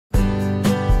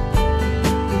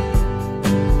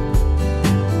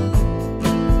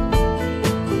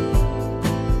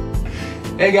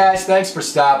Hey guys, thanks for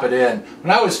stopping in.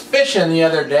 When I was fishing the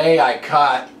other day, I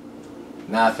caught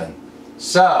nothing.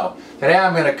 So, today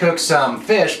I'm going to cook some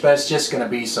fish, but it's just going to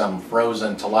be some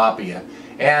frozen tilapia.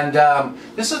 And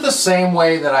this is the same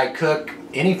way that I cook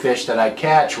any fish that I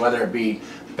catch, whether it be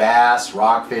bass,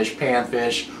 rockfish,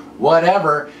 panfish,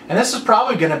 whatever. And this is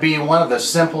probably going to be one of the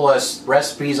simplest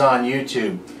recipes on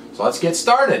YouTube. So let's get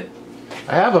started.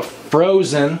 I have a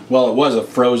frozen, well, it was a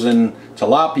frozen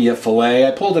tilapia fillet.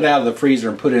 I pulled it out of the freezer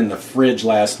and put it in the fridge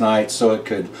last night so it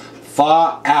could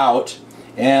thaw out.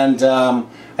 And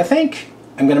I think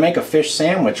I'm going to make a fish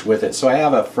sandwich with it. So I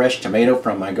have a fresh tomato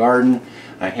from my garden.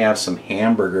 I have some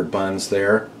hamburger buns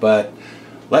there. But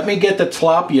let me get the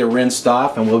tilapia rinsed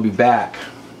off and we'll be back.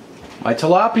 My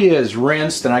tilapia is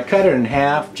rinsed and I cut it in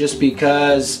half just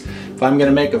because if I'm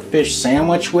going to make a fish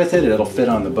sandwich with it, it'll fit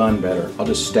on the bun better. I'll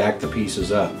just stack the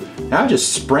pieces up. Now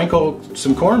just sprinkle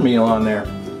some cornmeal on there.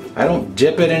 I don't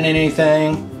dip it in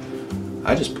anything.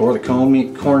 I just pour the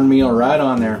cornmeal right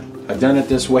on there. I've done it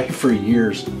this way for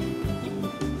years.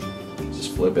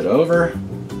 Just flip it over.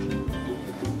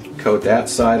 Coat that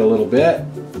side a little bit.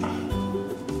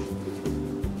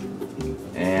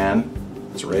 And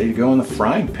it's ready to go in the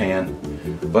frying pan.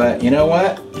 But you know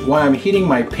what? While I'm heating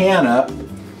my pan up,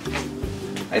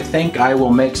 I think I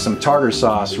will make some tartar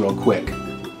sauce real quick.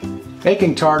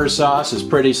 Making tartar sauce is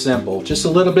pretty simple. Just a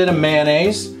little bit of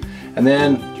mayonnaise, and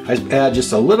then I add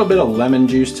just a little bit of lemon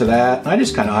juice to that. I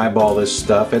just kind of eyeball this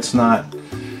stuff. It's not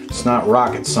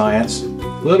rocket science. A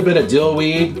little bit of dill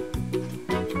weed.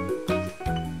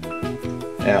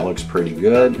 That looks pretty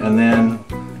good. And then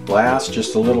last,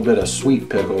 just a little bit of sweet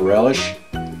pickle relish.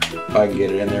 If I can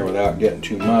get it in there without getting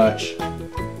too much.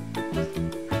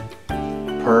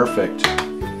 Perfect.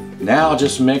 Now I'll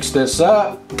just mix this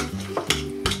up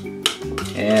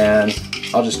and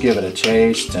I'll just give it a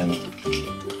taste, and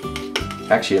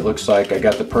actually it looks like I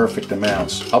got the perfect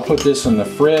amounts. I'll put this in the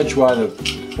fridge while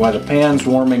the pan's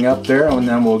warming up there, and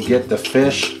then we'll get the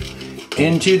fish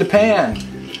into the pan.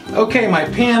 Okay, my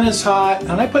pan is hot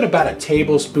and I put about a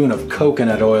tablespoon of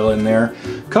coconut oil in there.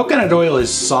 Coconut oil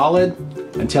is solid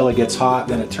until it gets hot,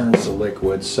 then it turns to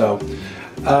liquid. So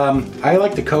I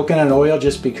like the coconut oil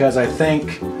just because I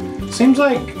think it seems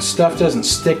like stuff doesn't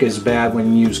stick as bad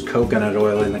when you use coconut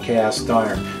oil in the cast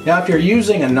iron. Now if you're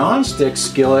using a non-stick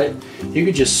skillet, you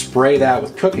could just spray that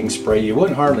with cooking spray. You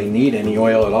wouldn't hardly need any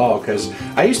oil at all, because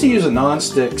I used to use a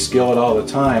non-stick skillet all the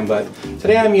time, but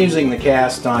today I'm using the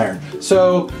cast iron.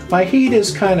 So my heat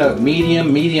is kind of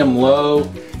medium low.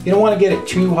 You don't want to get it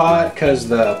too hot because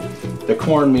the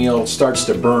cornmeal starts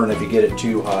to burn if you get it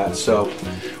too hot. So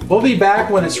we'll be back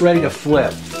when it's ready to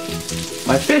flip.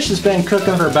 My fish has been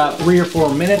cooking for about 3 or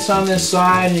 4 minutes on this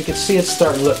side, and you can see it's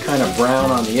starting to look kind of brown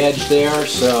on the edge there.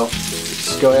 So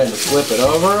let's go ahead and flip it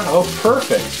over. Oh,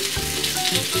 perfect.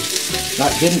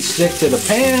 Didn't stick to the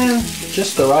pan,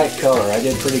 just the right color. I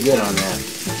did pretty good on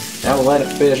that. Now we'll let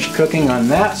it finish cooking on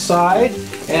that side,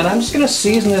 and I'm just going to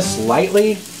season this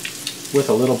lightly with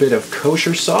a little bit of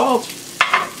kosher salt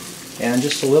and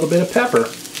just a little bit of pepper.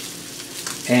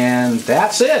 And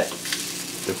that's it.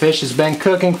 The fish has been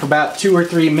cooking for about 2 or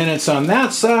 3 minutes on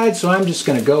that side, so I'm just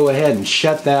going to go ahead and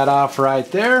shut that off right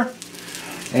there.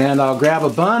 And I'll grab a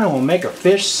bun and we'll make a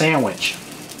fish sandwich.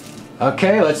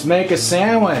 Okay, let's make a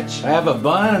sandwich. I have a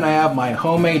bun and I have my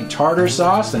homemade tartar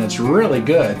sauce, and it's really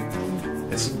good.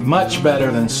 It's much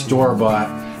better than store-bought.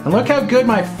 And look how good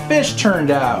my fish turned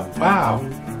out. Wow.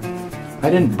 I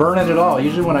didn't burn it at all.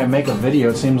 Usually when I make a video,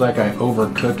 it seems like I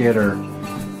overcook it or,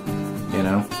 you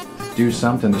know, do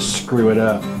something to screw it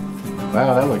up.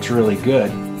 Wow, that looks really good.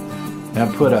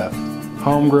 Now put a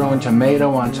homegrown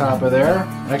tomato on top of there.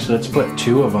 Actually, let's put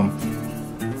 2 of them.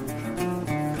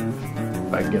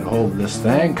 If I can get a hold of this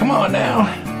thing. Come on now.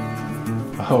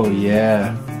 Oh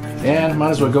yeah. And might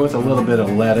as well go with a little bit of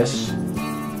lettuce.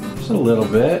 Just a little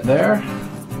bit there.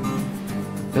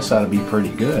 This ought to be pretty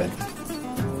good.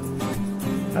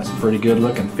 That's a pretty good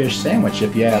looking fish sandwich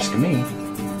if you ask me.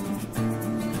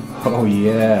 Oh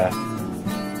yeah.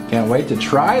 Can't wait to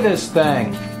try this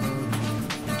thing.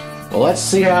 Well, let's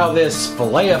see how this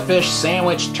fillet of fish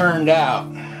sandwich turned out.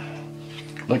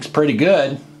 Looks pretty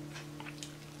good.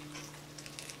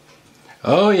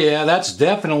 Oh yeah, that's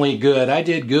definitely good. I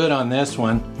did good on this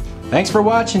one. Thanks for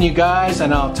watching, you guys,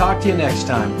 and I'll talk to you next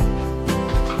time.